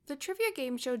The trivia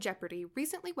game show Jeopardy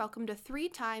recently welcomed a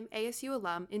 3-time ASU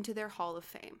alum into their Hall of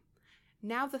Fame.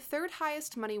 Now the third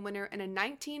highest money winner and a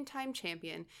 19-time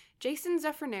champion, Jason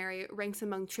Zuffranieri ranks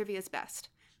among trivia's best.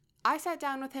 I sat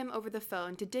down with him over the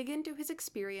phone to dig into his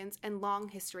experience and long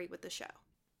history with the show.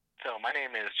 So my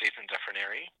name is Jason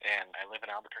Zuffranieri, and I live in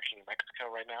Albuquerque, New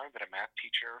Mexico right now. I've been a math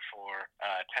teacher for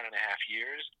 10 and a half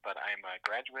years, but I'm a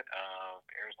graduate of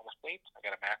Arizona State. I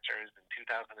got a master's in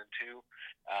 2002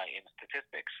 in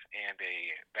statistics and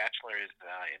a bachelor's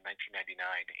in 1999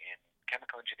 in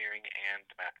chemical engineering and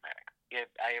mathematics.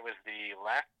 I was the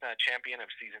last champion of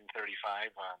season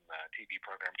 35 on the TV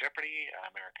program Jeopardy,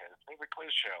 America's favorite quiz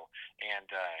show. And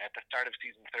at the start of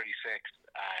season 36,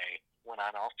 I went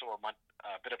on also a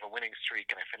bit of a winning streak,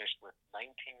 and I finished with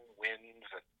 19 wins,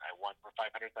 and I won for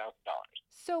 $500,000.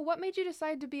 So what made you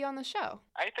decide to be on the show?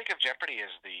 I think of Jeopardy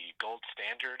as the gold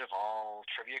standard of all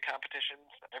trivia competitions.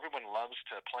 Everyone loves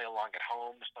to play along at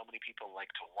home. So many people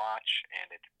like to watch,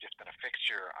 and it's just been a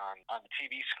fixture on the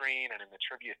TV screen and in the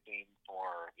trivia scene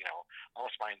for,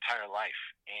 almost my entire life.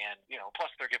 And, plus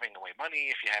they're giving away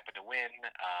money if you happen to win.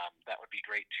 That would be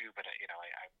great too, but,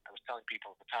 I was telling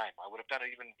people at the time, I would have done it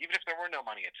even if there were no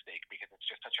money at stake, because it's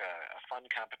just such a fun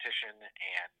competition,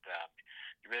 and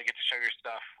you really get to show your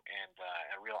stuff, and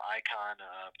a real icon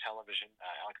of television.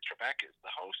 Alex Trebek is the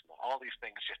host. All these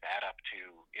things just add up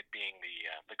to it being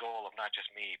the goal of not just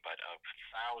me, but of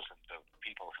thousands of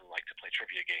people who like to play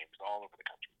trivia games all over the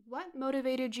country. What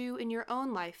motivated you in your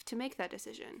own life to make that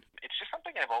decision? It's just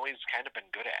something I've always kind of been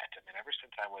good at. I mean, ever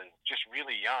since I was just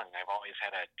really young, I've always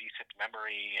had a decent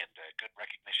memory and a good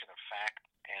recognition of facts,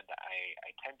 and I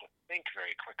tend to think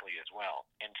very quickly as well.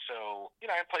 And so,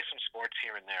 I play some sports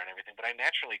here and there and everything, but I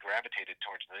naturally gravitated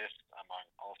towards this among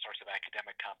all sorts of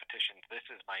academic competitions. This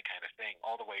is my kind of thing,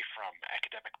 all the way from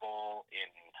academic bowl in,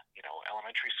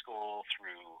 elementary school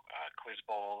through quiz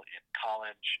bowl in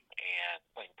college and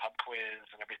playing pub quiz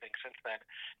and everything since then.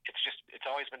 It's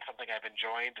always been something I've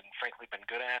enjoyed and frankly been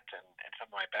good at, and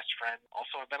some of my best friends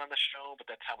also have been on the show, but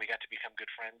that's how we got to become good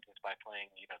friends, is by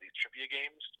playing, these trivia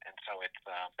games. And so it's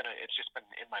just been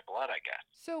in my blood, I guess.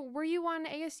 So were you on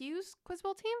ASU's quiz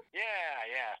bowl team?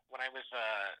 Yeah. When I was a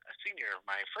senior,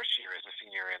 my first year as a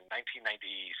senior in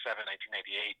 1997,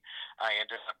 1998, I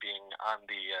ended up being on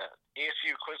the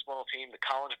ASU quiz bowl team, the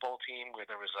college bowl team, where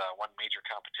there was one major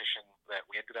competition that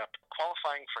we ended up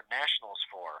qualifying for nationals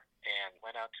for, and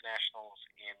went out to nationals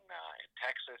in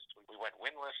Texas. We went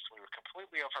winless. We were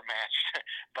completely overmatched,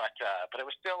 but it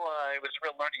was still it was a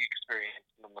real learning experience.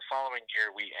 And then the following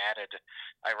year, we added,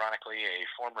 ironically, a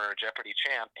former Jeopardy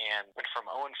champ, and went from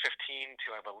 0-15 to,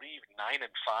 I believe,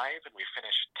 9-5, and we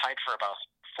finished tied for about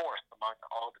fourth among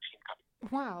all the team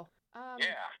companies. Wow.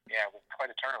 Yeah, it was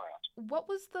quite a turnaround. What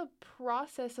was the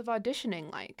process of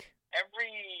auditioning like?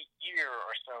 Every year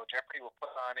or so, Jeopardy will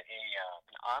put on an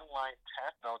online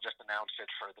test. They'll just announce it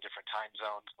for the different time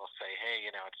zones. They'll say, hey,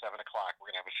 at 7 o'clock,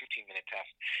 we're going to have a 15-minute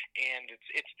test. And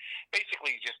it's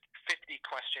basically just 50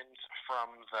 questions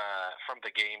from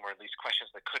the game, or at least questions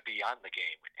that could be on the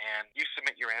game. And you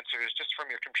submit your answers just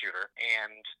from your computer.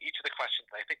 And each of the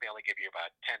questions, I think they only give you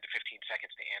about 10 to 15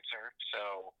 seconds to answer.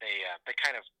 So they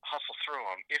kind of hustle through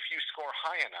them. If you score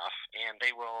high enough, and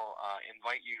they will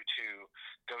invite you to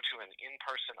go to an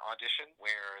in-person audition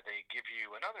where they give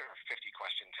you another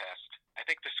 50-question test. I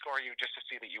think to score you just to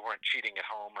see that you weren't cheating at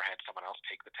home or had someone else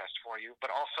take the test for you. But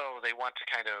also they want to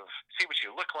kind of see what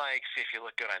you look like, see if you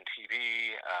look good on TV,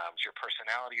 what your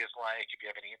personality is like, if you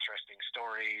have any interesting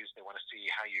stories. They want to see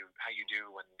how you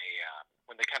do when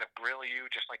they kind of grill you,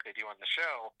 just like they do on the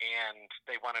show, and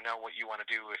they want to know what you want to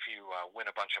do if you win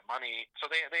a bunch of money. So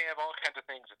they have all kinds of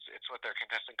things. It's with their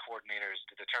contestant coordinators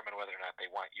to determine whether or not they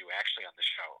want you actually on the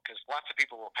show, because lots of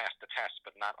people will pass the test,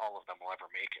 but not all of them will ever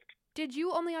make it. Did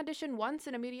you only audition once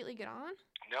and immediately get on?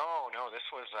 No, this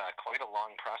was quite a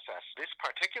long process. This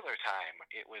particular time,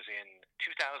 it was in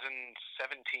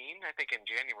 2017, I think in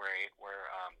January, where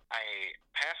I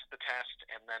passed the test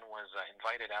and then was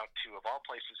invited out to, of all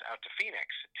places, out to Phoenix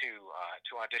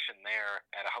to audition there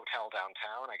at a hotel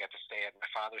downtown. I got to stay at my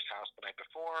father's house the night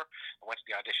before. I went to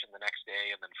the audition the next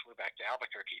day and then flew back to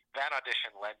Albuquerque. That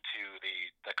audition led to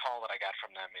the call that I got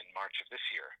from them in March of this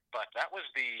year. But that was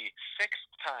the 6th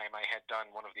time I had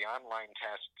done one of the online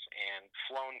tests and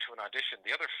flown flown to an audition.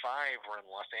 The other 5 were in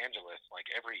Los Angeles, like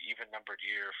every even-numbered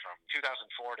year from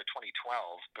 2004 to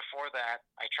 2012. Before that,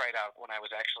 I tried out when I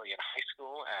was actually in high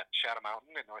school at Shadow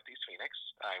Mountain in Northeast Phoenix.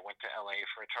 I went to LA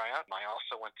for a tryout. I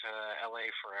also went to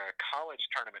LA for a college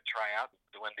tournament tryout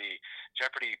when the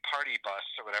Jeopardy party bus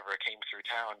or whatever came through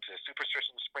town to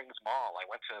Superstition Springs Mall. I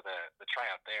went to the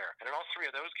tryout there. And in all 3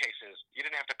 of those cases, you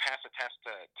didn't have to pass a test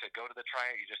to go to the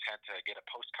tryout. You just had to get a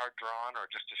postcard drawn or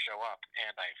just to show up.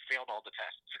 And I failed all the tests.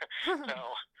 So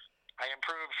I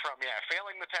improved from,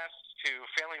 failing the tests to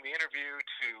failing the interview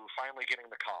to finally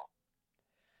getting the call.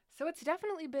 So it's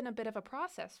definitely been a bit of a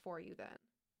process for you then.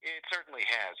 It certainly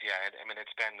has, yeah. I mean,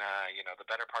 it's been, the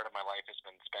better part of my life has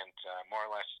been spent more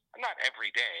or less, not every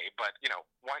day, but,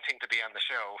 wanting to be on the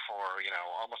show for,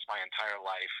 almost my entire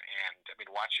life. And, I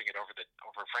mean, watching it over the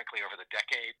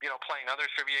decade, playing other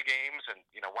trivia games and,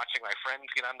 watching my friends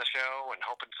get on the show and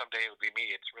hoping someday it would be me.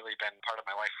 It's really been part of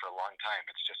my life for a long time.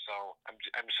 It's just I'm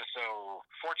just so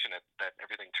fortunate that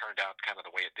everything turned out kind of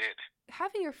the way it did.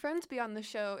 Having your friends be on the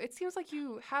show, it seems like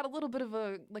you had a little bit of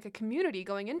a community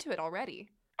going into it already.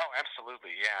 Oh,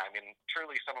 absolutely, yeah. I mean,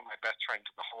 truly some of my best friends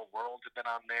in the whole world have been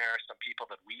on there. Some people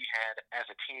that we had as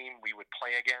a team we would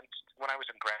play against. When I was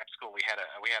in grad school, we had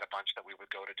a bunch that we would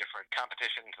go to different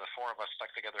competitions. The 4 of us stuck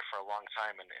together for a long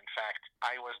time, and in fact,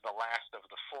 I was the last of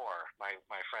the 4. My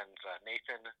friends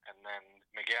Nathan and then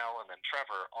Miguel and then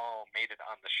Trevor all made it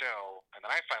on the show, and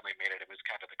then I finally made it. It was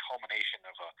kind of the culmination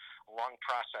of a long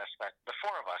process that the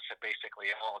 4 of us had basically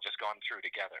all just gone through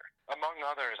together. Among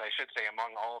others, I should say,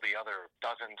 among all the other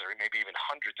dozens or maybe even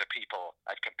hundreds of people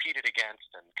I've competed against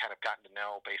and kind of gotten to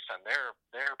know based on their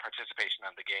participation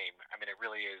on the game. I mean,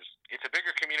 it's a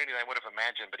bigger community than I would have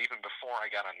imagined, but even before I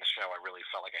got on the show, I really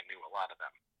felt like I knew a lot of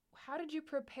them. How did you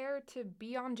prepare to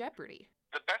be on Jeopardy?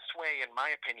 The best way, in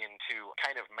my opinion, to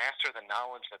kind of master the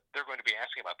knowledge that they're going to be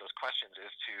asking about those questions is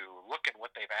to look at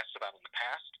what they've asked about in the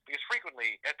past. Because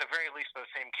frequently, at the very least, those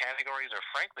same categories or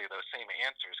frankly, those same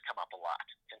answers come up a lot.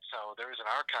 And so there is an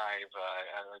archive,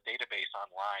 a database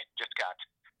online,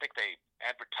 I think they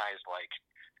advertised like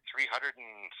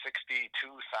 362,000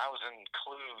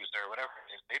 clues or whatever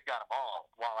it is. They've got them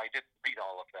all. While I didn't read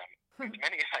all of them, as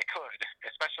many as I could,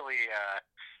 especially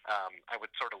I would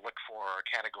sort of look for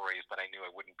categories that I knew I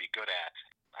wouldn't be good at.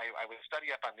 I would study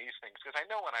up on these things because I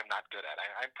know what I'm not good at.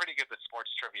 I'm pretty good with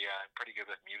sports trivia. I'm pretty good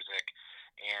with music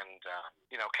and,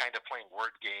 kind of playing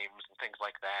word games and things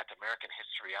like that, American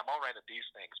history. I'm all right at these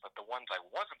things, but the ones I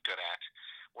wasn't good at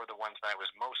were the ones that I was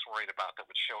most worried about that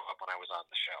would show up when I was on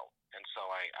the show. And so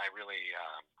I really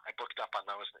I booked up on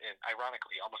those and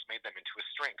ironically almost made them into a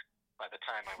strength by the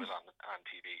time I was on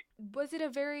TV. Was it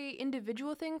a very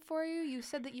individual thing for you? You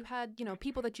said that you had,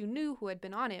 people that you knew who had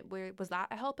been on it. Was that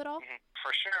a help at all? Mm-hmm.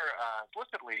 For sure.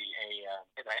 Explicitly,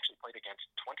 I actually played against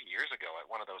 20 years ago at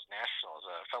one of those nationals,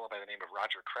 a fellow by the name of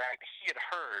Roger Craig. He had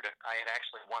heard I had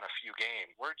actually won a few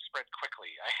games. Word spread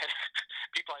quickly. I had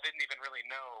people I didn't even really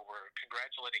know were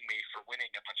congratulating me for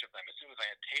winning a bunch of them as soon as I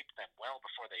had taped them well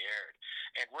before they aired.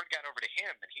 And word got over to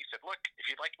him, and he said, look, if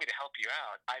you'd like me to help you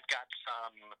out, I've got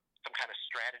some kind of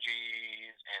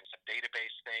strategies and some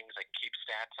database things. I can keep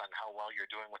stats on how well you're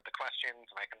doing with the questions,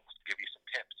 and I can give you some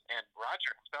tips. And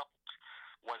Roger himself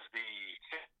was the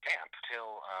champ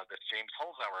till this James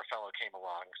Holzhauer fellow came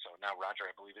along. So now Roger,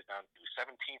 I believe, is down to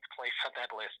 17th place on that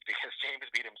list because James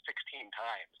beat him 16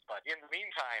 times. But in the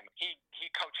meantime, he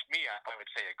coached me up, I would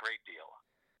say, a great deal.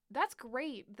 That's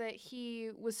great that he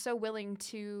was so willing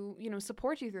to,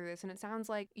 support you through this. And it sounds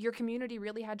like your community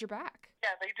really had your back.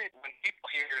 Yeah, they did. When people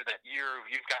hear that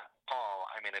you've got Paul,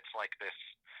 I mean, it's like this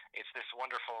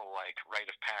wonderful, rite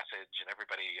of passage, and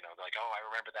everybody, they're like, oh, I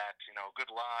remember that, good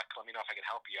luck, let me know if I can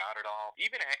help you out at all.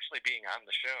 Even actually being on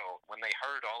the show, when they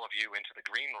herd all of you into the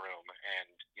green room and,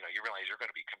 you realize you're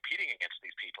going to be competing against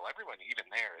these people, everyone even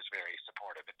there is very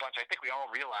supportive. But I think we all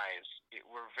realize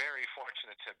we're very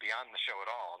fortunate to be on the show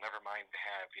at all, never mind to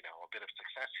have, a bit of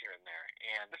success here and there.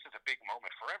 And this is a big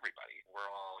moment for everybody. We're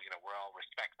all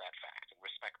respect that fact and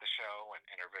respect the show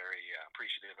and are very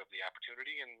appreciative of the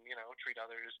opportunity and, treat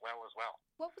others well as well.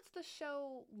 What was the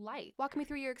show like? Walk me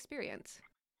through your experience.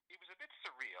 It was a bit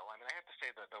surreal. I mean, I have to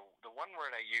say that the one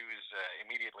word I use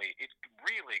immediately, it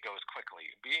really goes quickly.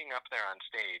 Being up there on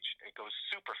stage, it goes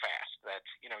super fast. That,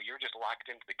 you're just locked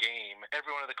into the game. Every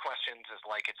one of the questions is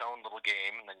like its own little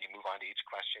game, and then you move on to each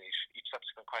question, each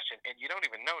subsequent question, and you don't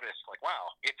even notice, wow,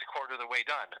 it's a quarter of the way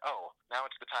done. Oh, now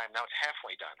it's the time. Now it's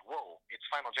halfway done. Whoa, it's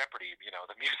Final Jeopardy.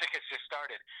 The music has just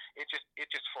started. It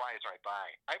just flies right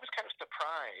by. I was kind of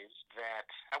surprised that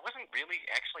I wasn't really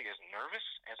actually as nervous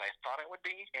as I thought I would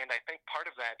be. And I think part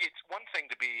of that, it's one thing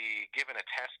to be given a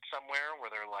test somewhere where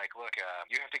they're like, look,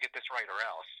 you have to get this right or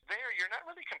else. There, you're not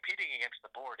really competing against the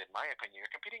board, in my opinion.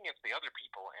 You're competing against the other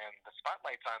people, and the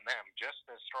spotlight's on them just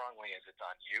as strongly as it's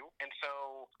on you. And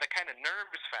so the kind of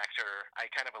nerves factor, I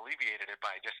kind of alleviated it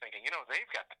by just thinking,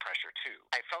 they've got the pressure too.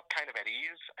 I felt kind of at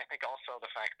ease. I think also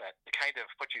the fact that it kind of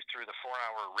puts you through the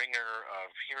 4-hour ringer of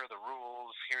here are the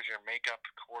rules, here's your makeup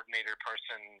coordinator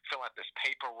person, fill out this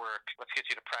paperwork, let's get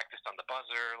you to practice on the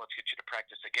buzzer, let's get you to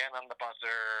practice again on the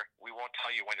buzzer, we won't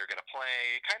tell you when you're going to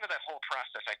play. Kind of that whole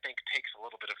process, I think, takes a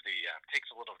little bit of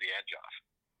the edge off.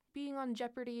 Being on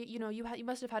Jeopardy, you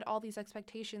must have had all these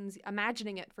expectations,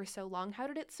 imagining it for so long. How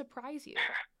did it surprise you?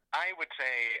 I would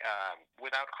say,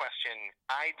 without question,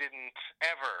 I didn't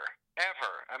ever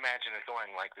imagine it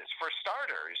going like this. For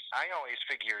starters, I always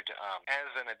figured as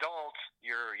an adult,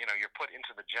 you're put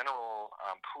into the general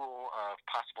pool of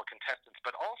possible contestants,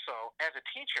 but also as a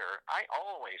teacher, I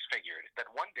always figured that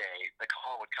one day the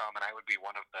call would come and I would be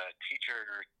one of the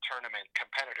teacher tournament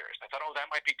competitors. I thought, that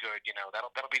might be good.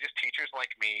 That'll be just teachers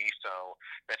like me, so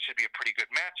that should be a pretty good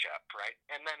matchup, right?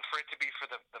 And then for it to be for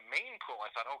the main pool,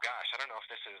 I thought, oh gosh, I don't know if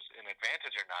this is an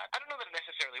advantage or not. I don't know that it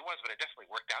necessarily was, but it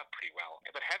definitely worked out pretty well.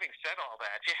 But having said all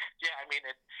that, yeah, I mean,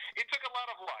 it took a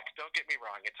lot of luck. Don't get me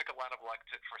wrong. It took a lot of luck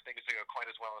for things to go quite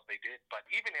as well as they did. But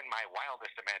even in my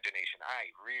wildest imagination,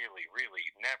 I really, really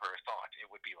never thought it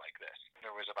would be like this.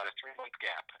 There was about a 3-month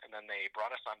gap, and then they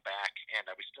brought us on back, and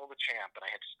I was still the champ, and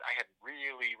I had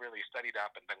really, really studied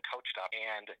up and been coached up,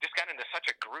 and just got into such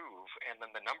a groove, and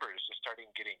then the numbers just started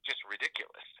getting just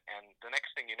ridiculous. And the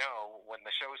next thing you know, when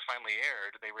the shows finally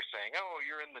aired, they were saying, oh,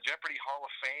 you're in the Jeopardy Hall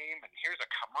of Fame, and here's a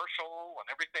commercial and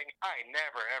everything. I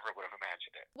never, ever would have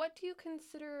imagined it. What do you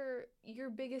consider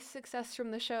your biggest success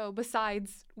from the show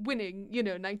besides winning,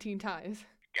 19 times?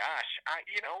 Gosh,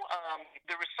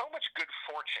 there was so much good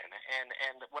fortune,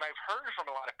 and what I've heard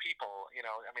from a lot of people,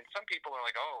 some people are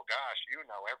like, oh gosh, you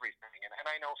know everything, and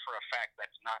I know for a fact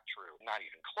that's not true, not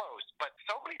even close, but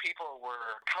so many people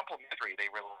were complimentary.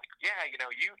 They were like, yeah,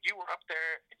 you were up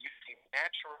there, and you seemed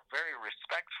natural, very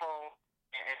respectful,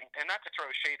 and not to throw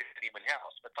shade at anyone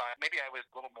else, but thought maybe I was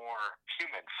a little more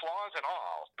human, flaws and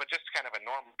all, but just kind of a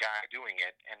normal guy doing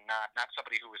it, and not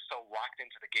somebody who was so locked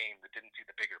into the game that didn't see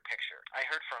the bigger picture. I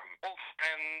heard from old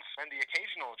friends and the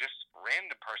occasional just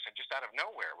random person just out of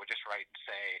nowhere would just write and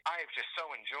say, I've just so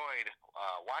enjoyed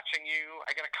watching you.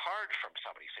 I got a card from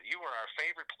somebody said you were our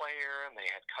favorite player, and they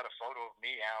had cut a photo of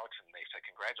me out, and they said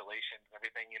congratulations and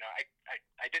everything.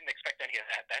 I didn't expect any of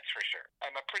that, that's for sure.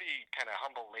 I'm a pretty kind of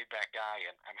humble, laid-back guy,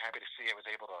 and I'm happy to see I was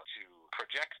able to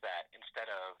project that instead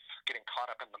of getting caught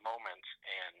up in the moment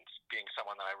and being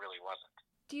someone that I really wasn't.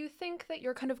 Do you think that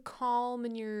your kind of calm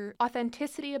and your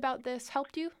authenticity about this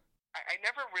helped you? I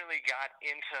never really got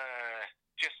into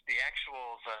just the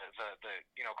actual, the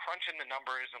crunching the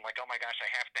numbers and like, oh my gosh, I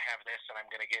have to have this and I'm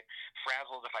going to get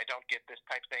frazzled if I don't get this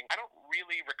type thing. I don't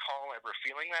really recall ever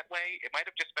feeling that way. It might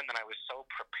have just been that I was so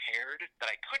prepared that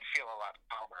I could feel a lot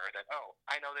calmer, that, oh,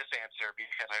 I know this answer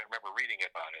because I remember reading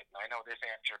about it, and I know this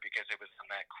answer because it was on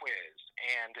that quiz.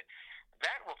 And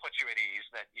that will put you at ease,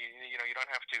 that you don't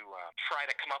have to try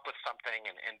to come up with something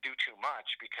and do too much,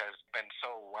 because I've been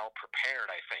so well prepared,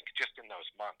 I think, just in those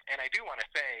months. And I do want to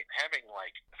say, having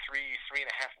like 3.5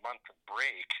 month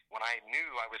break when I knew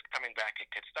I was coming back and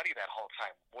could study that whole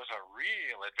time was a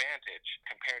real advantage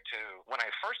compared to when I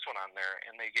first went on there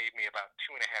and they gave me about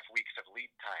 2.5 weeks of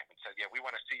lead time and said, yeah, we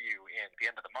want to see you in the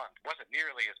end of the month. It wasn't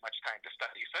nearly as much time to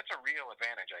study. So that's a real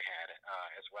advantage I had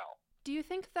as well. Do you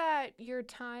think that your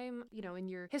time, in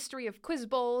your history of quiz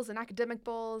bowls and academic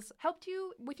bowls helped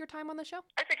you with your time on the show?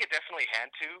 I think it definitely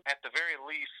had to. At the very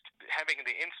least, having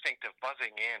the instinct of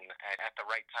buzzing in at the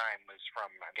right time was from,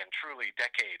 again, truly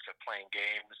decades of playing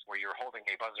games where you're holding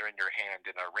a buzzer in your hand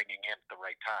and are ringing in at the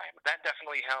right time. That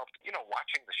definitely helped.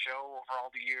 Watching the show over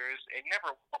all the years, it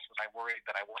never once was I worried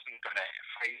that I wasn't going to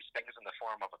phrase things in the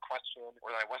form of a question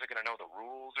or that I wasn't going to know the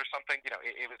rules or something.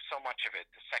 It was so much of it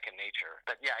second nature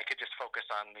that, yeah, I could just focus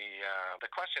on the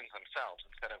questions themselves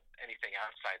instead of anything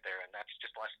outside there, and that's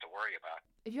just less to worry about.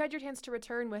 If you had your chance to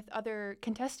return with other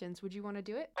contestants, would you want to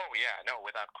do it? Oh, yeah, no,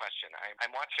 without question.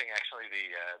 I'm watching, actually,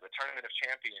 the Tournament of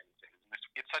Champions.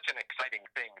 It's such an exciting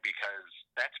thing because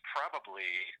that's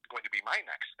probably going to be my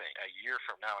next thing. A year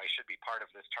from now, I should be part of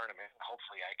this tournament.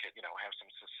 Hopefully, I could, have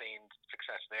some sustained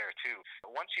success there, too.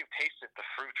 But once you've tasted the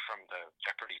fruit from the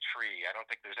Jeopardy tree, I don't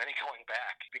think there's any going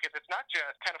back, because it's not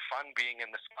just kind of fun being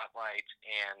in the spotlight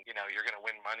and, you're going to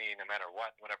win money no matter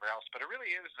what, whatever else, but it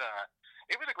really is,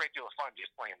 it was a great deal of fun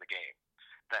just playing the game.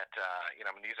 That,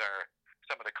 these are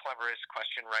some of the cleverest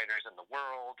question writers in the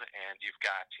world, and you've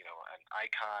got, an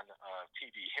icon of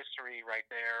TV history right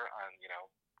there on,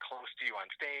 close to you on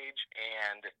stage,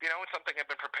 and, it's something I've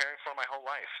been preparing for my whole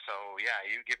life. So, yeah,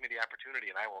 you give me the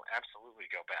opportunity, and I will absolutely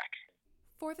go back.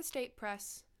 For the State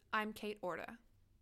Press, I'm Kate Ourada.